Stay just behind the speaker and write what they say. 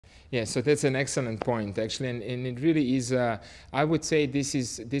Yeah, so that's an excellent point, actually, and it really is. I would say this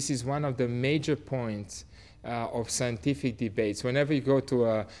is one of the major points of scientific debates. Whenever you go to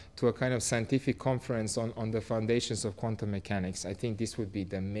a kind of scientific conference on the foundations of quantum mechanics, I think this would be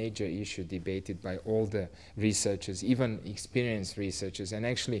the major issue debated by all the researchers, even experienced researchers. And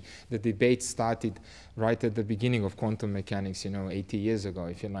actually, the debate started right at the beginning of quantum mechanics, 80 years ago,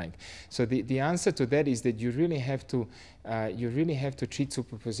 if you like. So the answer to that is that you really have to treat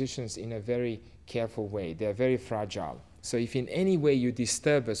superpositions in a very careful way. They are very fragile. So if in any way you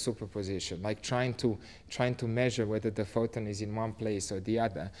disturb a superposition, like trying to measure whether the photon is in one place or the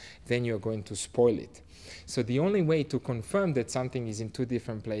other, then you're going to spoil it. So the only way to confirm that something is in two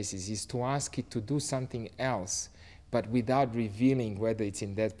different places is to ask it to do something else, but without revealing whether it's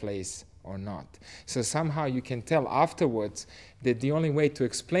in that place or not. So somehow you can tell afterwards that the only way to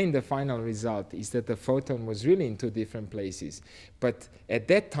explain the final result is that the photon was really in two different places. But at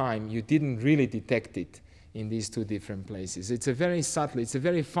that time, you didn't really detect it in these two different places. It's a very subtle, it's a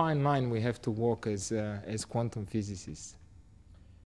very fine line we have to walk as quantum physicists.